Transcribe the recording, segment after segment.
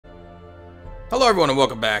Hello everyone and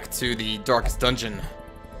welcome back to the Darkest Dungeon.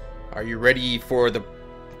 Are you ready for the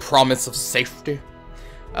promise of safety?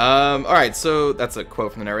 Alright, so that's a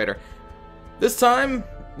quote from the narrator. This time,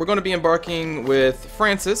 we're going to be embarking with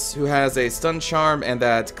Francis, who has a stun charm and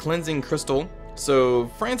that cleansing crystal. So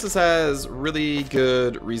Francis has really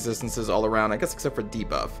good resistances all around, I guess except for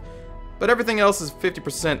debuff. But everything else is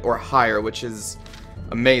 50% or higher, which is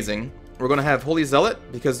amazing. We're going to have Holy Zealot,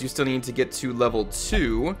 because you still need to get to level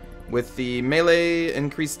 2. With the melee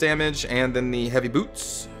increased damage and then the heavy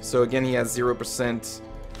boots. So again, he has 0%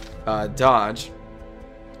 dodge.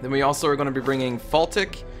 Then we also are going to be bringing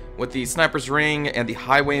Faltic with the Sniper's Ring and the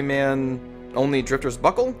Highwayman only Drifter's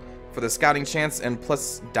Buckle for the scouting chance and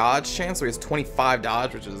plus dodge chance. So he has 25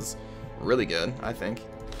 dodge, which is really good, I think.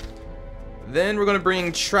 Then we're going to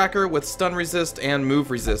bring Tracker with stun resist and move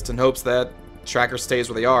resist in hopes that Tracker stays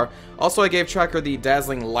where they are. Also, I gave Tracker the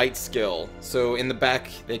Dazzling Light skill, so in the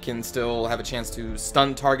back they can still have a chance to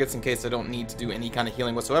stun targets in case they don't need to do any kind of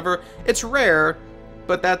healing whatsoever. It's rare,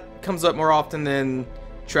 but that comes up more often than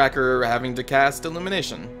Tracker having to cast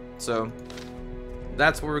Illumination. So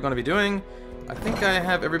that's what we're going to be doing. I think I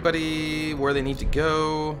have everybody where they need to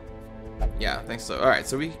go. Yeah, I think so. Alright,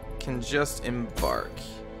 so we can just embark.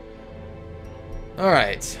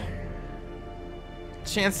 Alright.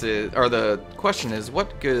 Chances, or the question is,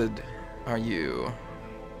 what good are you,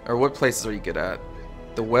 or what places are you good at?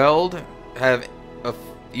 The Weld have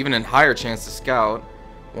even a higher chance to scout.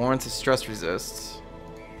 Warren to stress resist.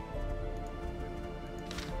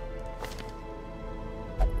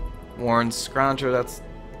 Warren Scrounger, that's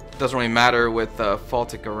doesn't really matter with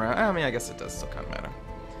Faltic around. I mean, I guess it does still kind of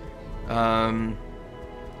matter.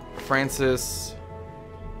 Francis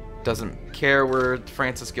doesn't care where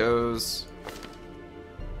Francis goes.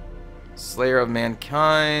 Slayer of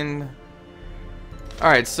Mankind.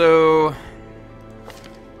 Alright, so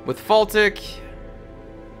with Faltic,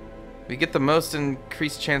 we get the most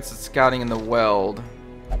increased chance of scouting in the Weld.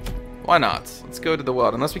 Why not? Let's go to the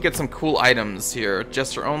Weld. Unless we get some cool items here.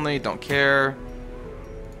 Jester only, don't care.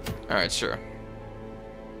 Alright, sure.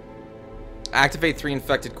 Activate 3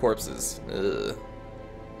 infected corpses. Ugh.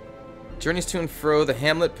 Journeys to and fro the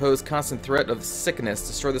hamlet pose constant threat of sickness.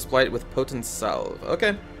 Destroy this blight with potent salve.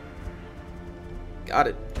 Okay. Got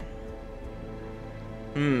it.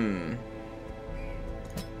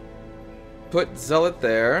 Put Zealot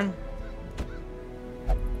there.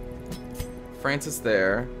 Francis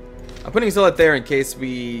there. I'm putting Zealot there in case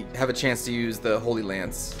we have a chance to use the Holy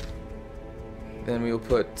Lance. Then we will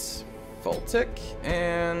put Faltic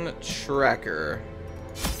and Tracker.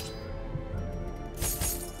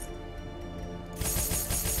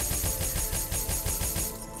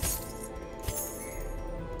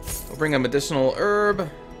 We'll bring a medicinal herb.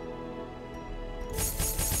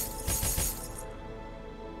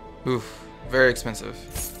 Oof, very expensive.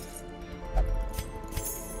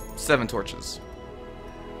 7 torches.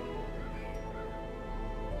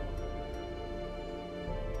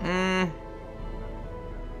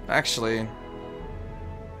 Actually,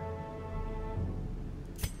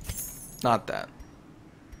 not that.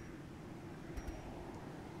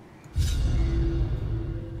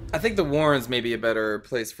 I think the Warrens may be a better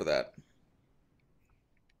place for that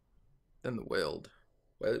than the Weld.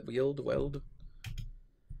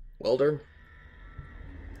 Welder?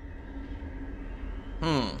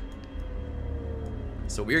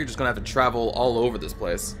 So we're just gonna have to travel all over this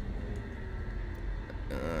place.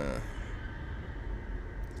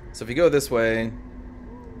 So if you go this way,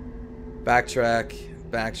 backtrack.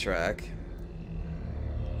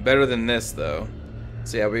 Better than this though.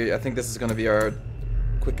 So yeah, I think this is gonna be our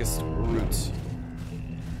quickest route.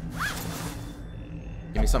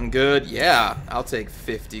 Give me something good. Yeah, I'll take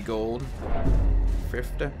 50 gold.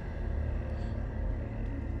 50.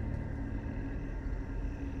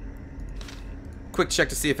 Quick check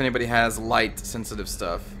to see if anybody has light sensitive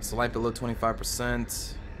stuff. So light below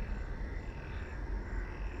 25%.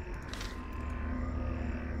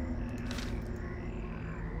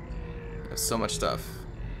 There's so much stuff.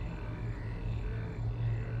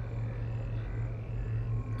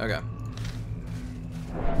 Okay.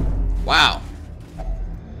 Wow.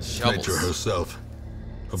 Shovels. Nature herself,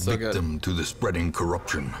 a So victim to the spreading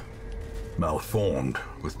corruption, malformed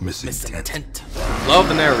with misintent. Love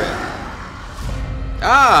the narrator.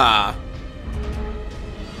 Ah.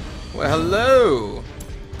 Well, hello.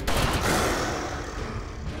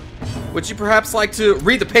 Would you perhaps like to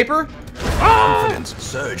read the paper? Confidence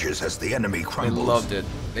surges as the enemy They crumbles. loved it.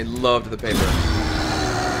 They loved the paper.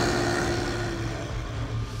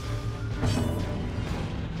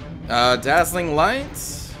 Dazzling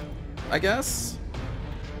light, I guess.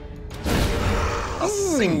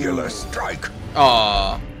 Singular strike.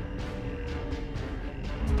 Aww.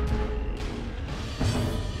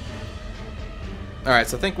 Alright,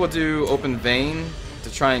 so I think we'll do open vein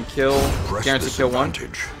to try and kill, guarantee kill one.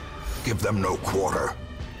 Give them no quarter.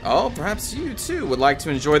 Oh, perhaps you too would like to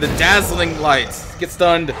enjoy the dazzling light. Get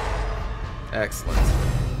stunned. Excellent.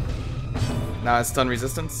 Now it's stun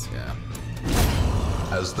resistance? Yeah.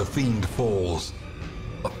 As the fiend falls,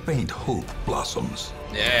 a faint hope blossoms.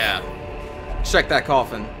 Yeah. Check that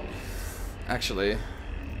coffin. Actually. Oh,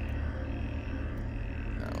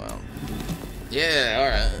 well. Yeah,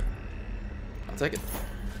 alright. I'll take it.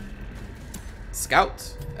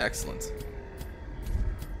 Scout. Excellent.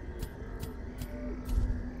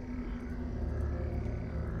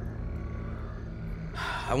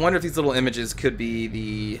 I wonder if these little images could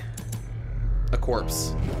be a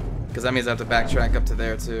corpse. Because that means I have to backtrack up to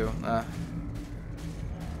there too.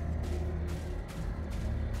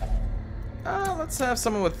 Let's have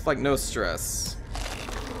someone with like no stress.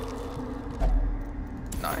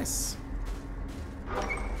 Nice.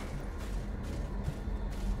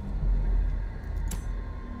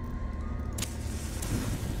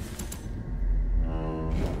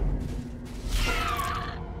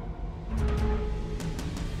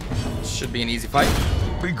 Should be an easy fight.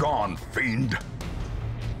 Be gone, fiend.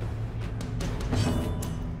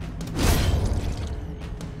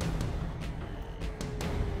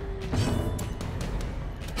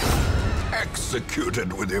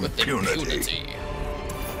 Executed with impunity.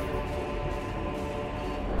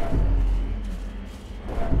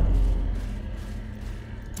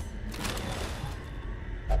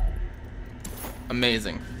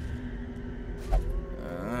 Amazing.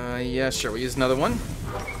 Yeah, sure. We'll use another one.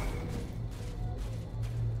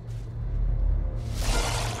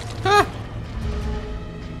 Ha!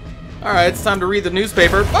 Alright, it's time to read the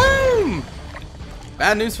newspaper. Boom!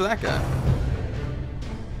 Bad news for that guy.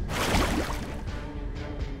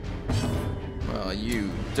 Well,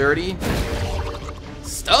 you dirty.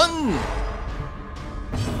 Stun!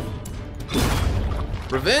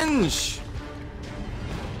 Revenge!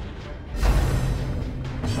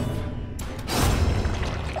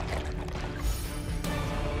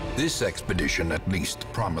 This expedition at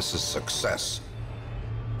least promises success.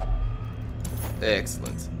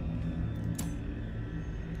 Excellent.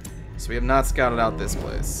 So we have not scouted out this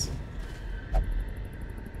place.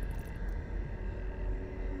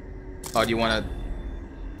 Oh, do you want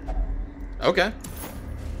to... Okay.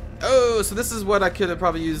 Oh, so this is what I could have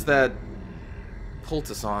probably used that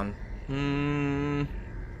poultice on. No,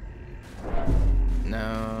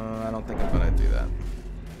 I don't think I'm going to do that.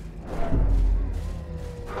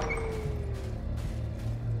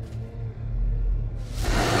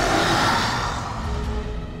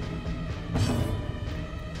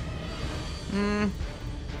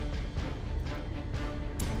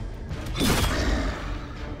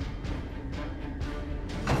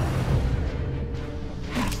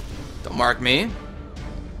 Don't mark me, you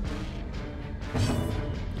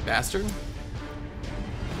bastard.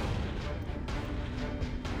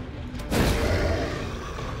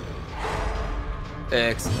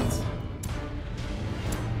 Excellent.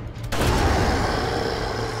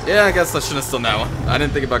 Yeah, I guess I should have still now. I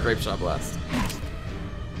didn't think about Grape Shot Blast.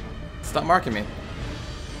 Stop marking me.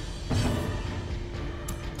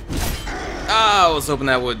 Ah, I was hoping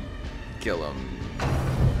that would kill him.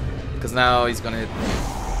 Because now he's gonna hit me.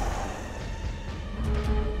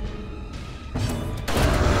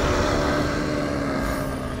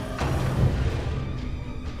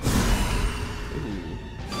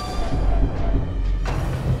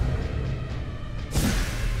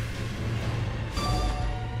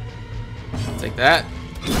 Take that.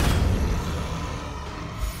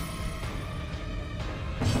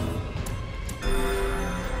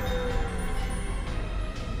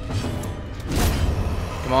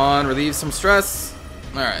 Come on, relieve some stress.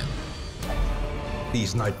 Alright.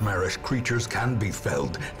 These nightmarish creatures can be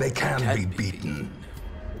felled. They can be beaten.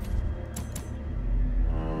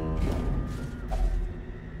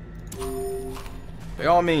 By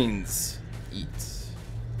all means, eat.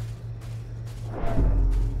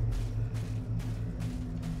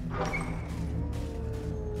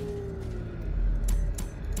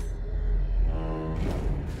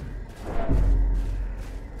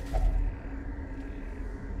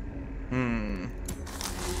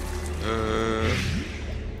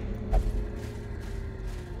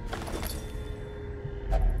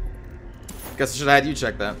 Guess I should have had you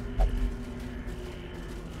check that.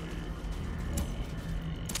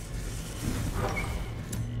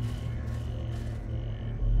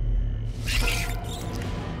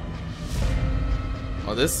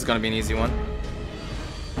 Oh, this is gonna be an easy one.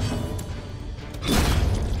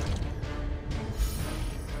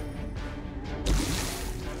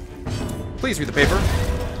 Please read the paper.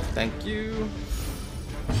 Thank you.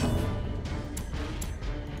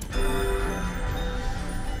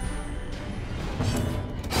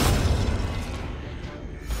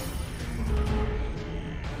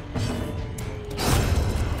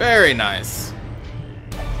 Very nice.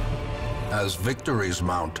 As victories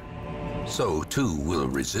mount, so too will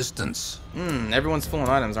resistance. Everyone's full on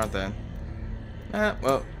items, aren't they?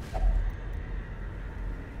 Well.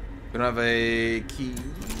 We don't have a key.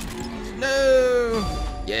 No!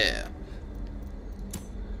 Yeah.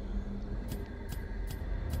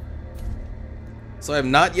 So I have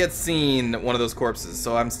not yet seen one of those corpses,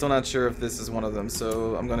 so I'm still not sure if this is one of them,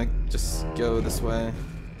 so I'm gonna just go this way.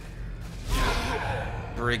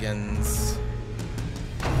 Brigands.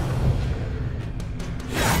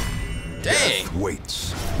 Dang! Death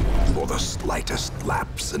waits for the slightest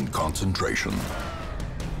lapse in concentration.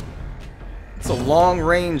 It's a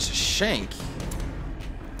long-range shank.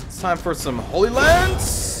 It's time for some Holy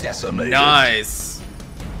Lance. Decimated. Nice.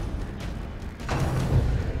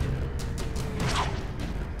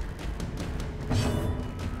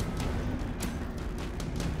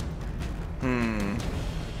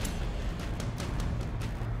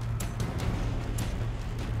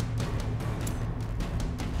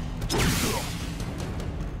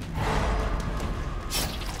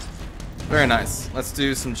 Very nice. Let's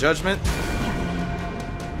do some judgment.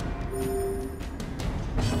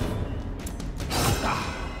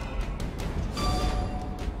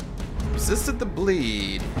 Resisted the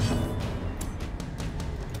bleed.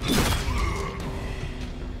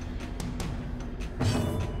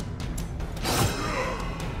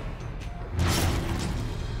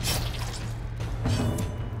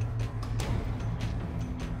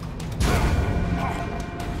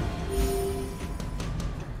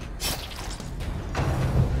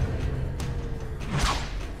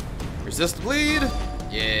 Resist the bleed.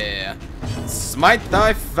 Yeah. Smite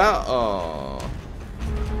thy foul. Oh.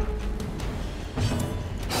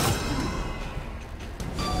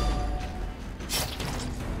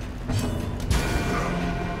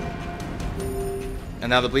 And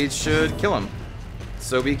now the bleed should kill him.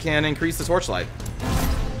 So we can increase the torchlight.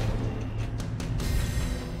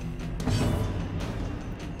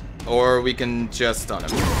 Or we can just stun him.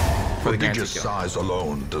 For the Prodigious kill. size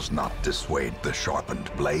alone does not dissuade the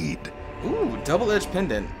sharpened blade. Ooh, double-edged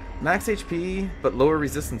pendant. Max HP, but lower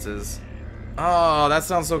resistances. Oh, that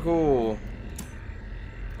sounds so cool.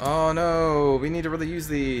 Oh no, we need to really use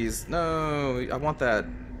these. No, I want that.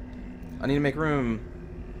 I need to make room.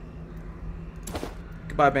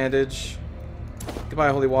 Goodbye, bandage. Goodbye,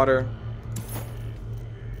 holy water.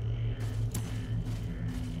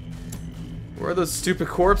 Where are those stupid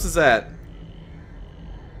corpses at?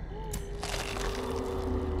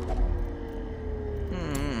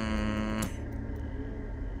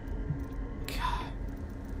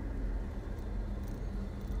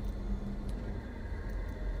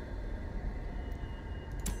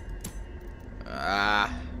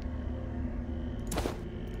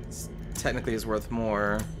 Technically is worth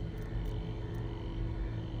more.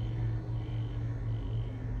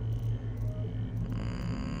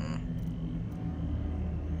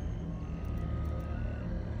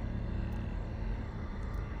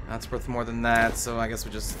 That's worth more than that, so I guess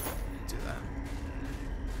we just do that.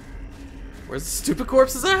 Where's the stupid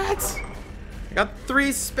corpses at? I got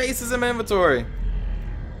 3 spaces in my inventory.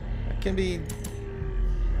 That can be...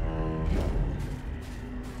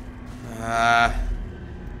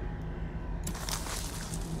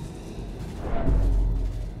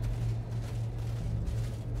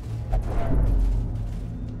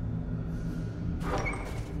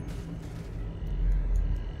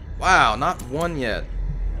 Wow, not one yet.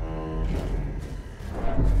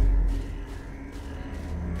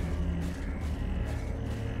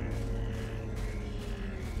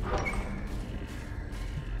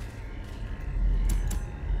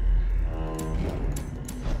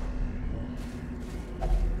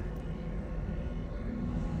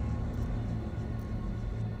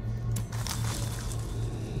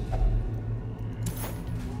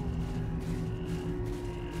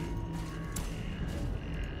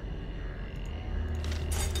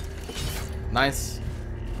 Nice.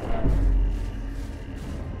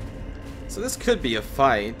 So this could be a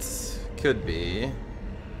fight. Could be.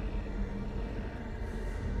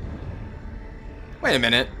 Wait a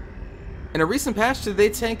minute. In a recent patch, did they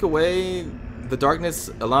take away the darkness,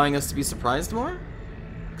 allowing us to be surprised more?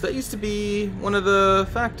 'Cause that used to be one of the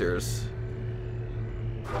factors.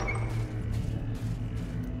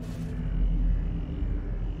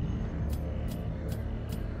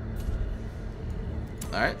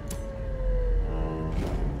 Alright.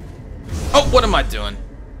 Oh, what am I doing?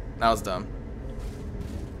 that was dumb.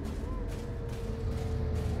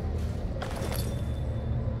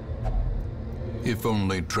 If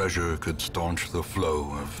only treasure could staunch the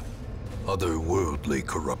flow of otherworldly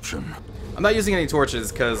corruption. I'm not using any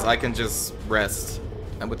torches because I can just rest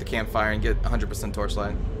and with the campfire and get 100%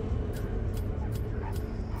 torchlight.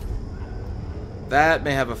 That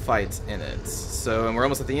may have a fight in it. So, and we're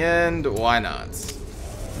almost at the end. Why not?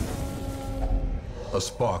 A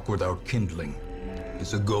spark without kindling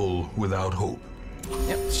is a goal without hope.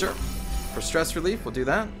 Yep, sure. For stress relief, we'll do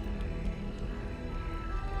that.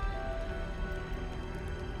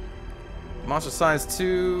 Monster size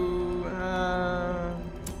 2.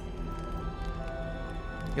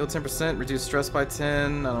 Heal 10%, reduce stress by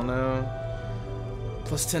 10. I don't know.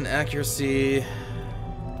 Plus 10 accuracy.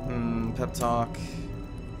 Pep talk.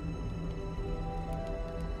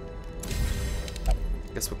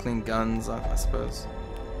 Guess we'll clean guns, I suppose.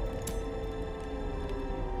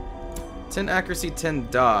 10 accuracy, 10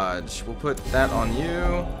 dodge. We'll put that on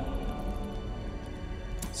you.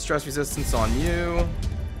 Stress resistance on you.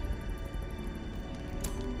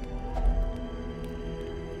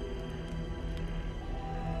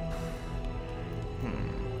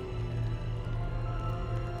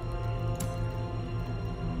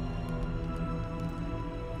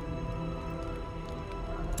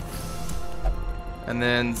 And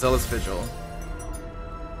then Zealous Vigil.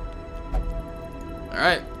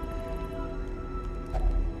 Alright.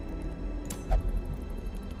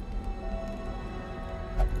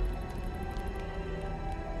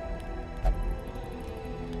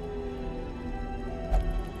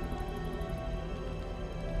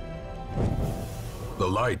 The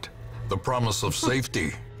light, the promise of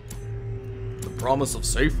safety. The promise of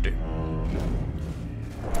safety.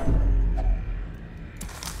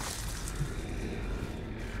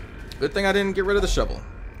 Good thing I didn't get rid of the shovel.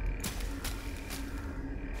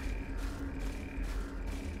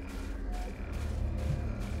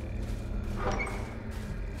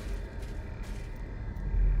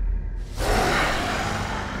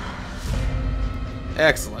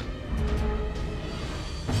 Excellent.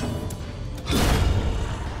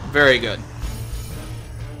 Very good.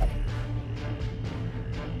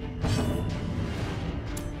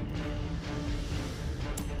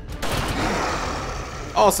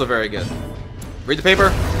 Also very good. Read the paper.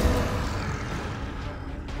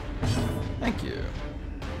 Thank you.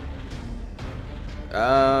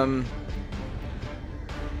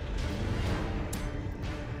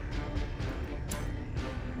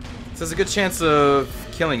 This has a good chance of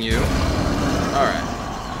killing you. Alright.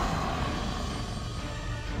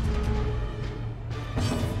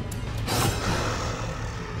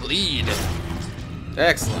 Bleed.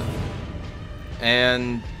 Excellent.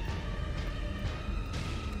 And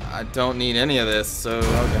I don't need any of this, so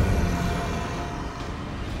okay.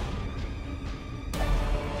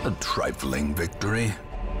 A trifling victory,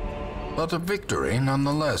 but a victory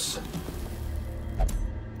nonetheless.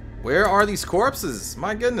 Where are these corpses?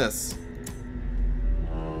 My goodness.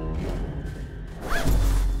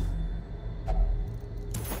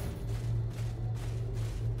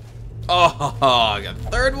 Oh, I got a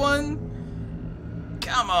third one?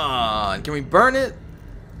 Come on. Can we burn it?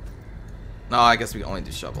 No, I guess we can only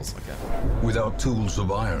do shovels. Okay. Without tools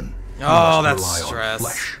of iron, you Oh, must that's rely stress. on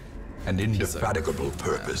flesh and indefatigable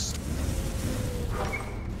purpose.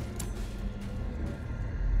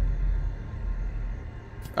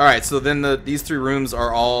 Alright, so then these 3 rooms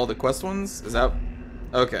are all the quest ones? Is that...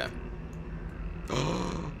 Okay.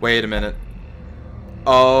 Wait a minute.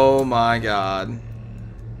 Oh my god.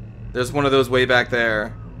 There's one of those way back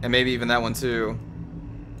there. And maybe even that one too.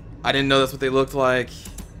 I didn't know that's what they looked like.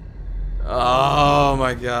 Oh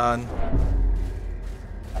my god.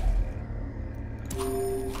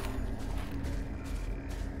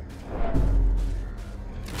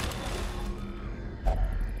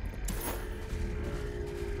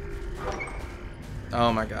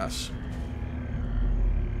 Oh my gosh.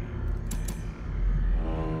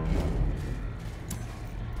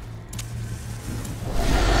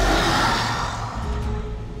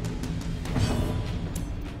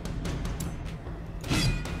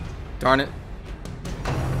 Darn it.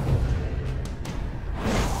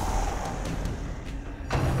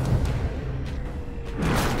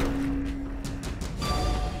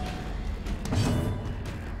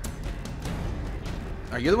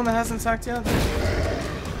 Are you the one that hasn't attacked yet?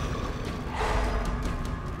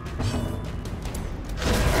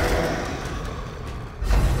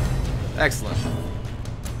 Excellent.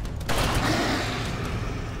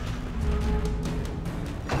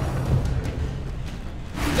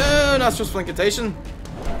 No, not stressful incantation.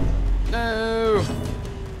 No.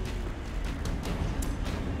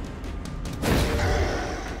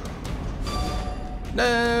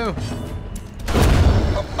 No!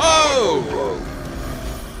 Oh!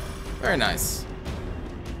 Very nice.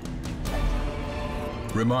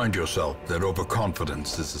 Remind yourself that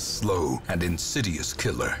overconfidence is a slow and insidious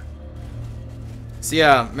killer. So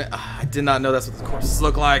yeah, I did not know that's what the courses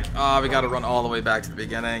look like. Oh, we gotta run all the way back to the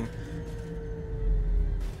beginning.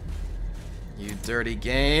 You dirty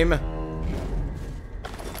game.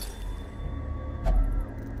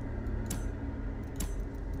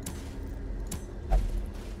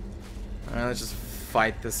 Alright, let's just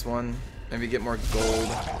fight this one. Maybe get more gold.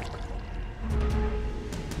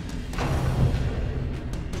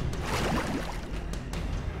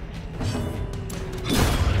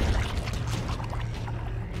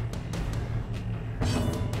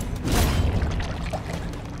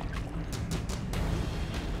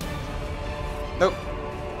 Nope.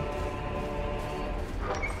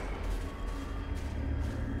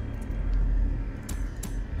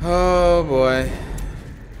 Oh boy.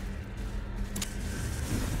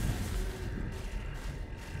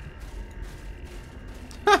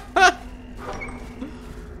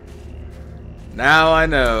 Now I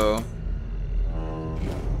know.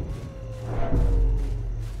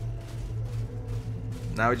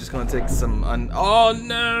 Now we're just gonna take some oh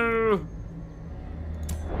no!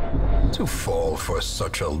 To fall for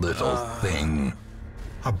such a little thing.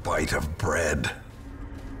 A bite of bread.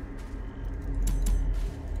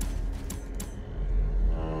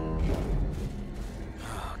 Oh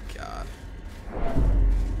god.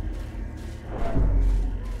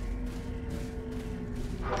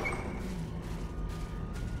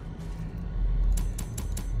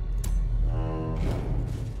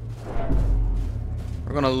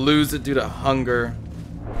 We're gonna lose it due to hunger.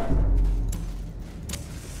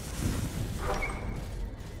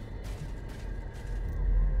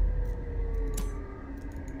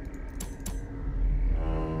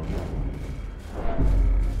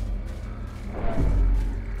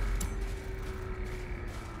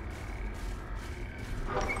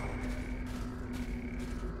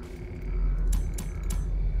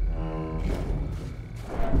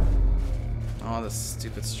 Oh, this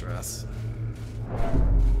stupid stress.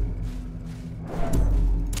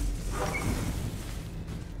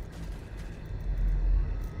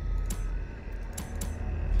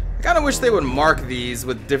 I kinda wish they would mark these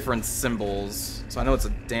with different symbols, so I know it's a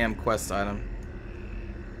damn quest item.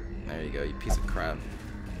 There you go, you piece of crap.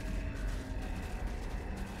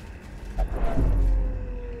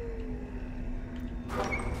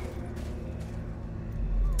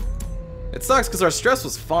 It sucks because our stress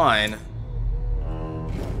was fine.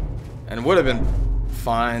 And would have been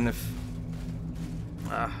fine if...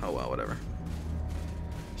 oh well, whatever.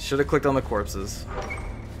 Should have clicked on the corpses.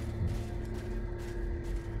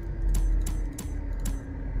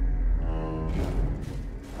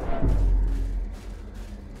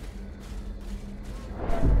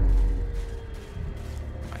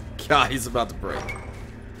 My God, he's about to break.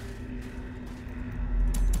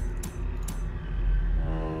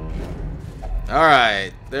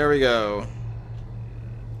 Alright, there we go.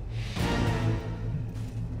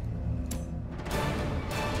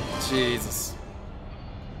 Jesus.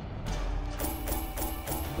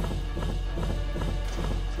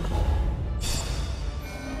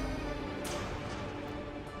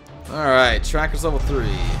 Alright, trackers level 3.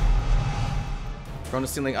 Prone to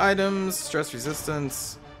stealing items, stress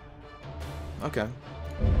resistance. Okay.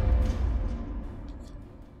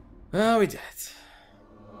 Well, we did it.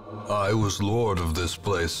 I was lord of this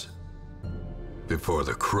place before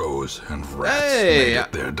the crows and rats Hey! made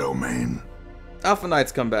it their domain. Alpha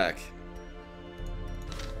Knights, come back.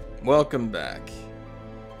 Welcome back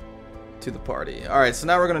to the party. Alright, so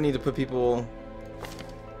now we're gonna need to put people...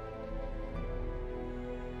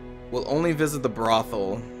 Will only visit the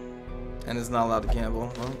brothel and is not allowed to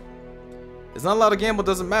gamble. Well, is not allowed to gamble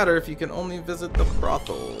doesn't matter if you can only visit the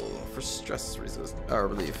brothel for stress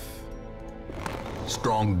relief.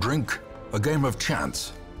 Strong drink, a game of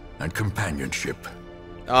chance, and companionship.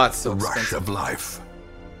 Oh, it's so The rush expensive. of life.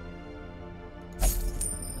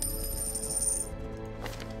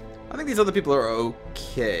 I think these other people are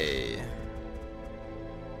okay.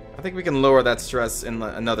 I think we can lower that stress in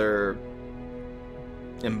another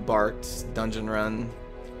embarked dungeon run.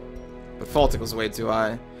 But Faltic was way too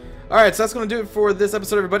high. Alright, so that's going to do it for this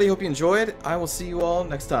episode, everybody. Hope you enjoyed. I will see you all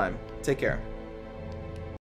next time. Take care.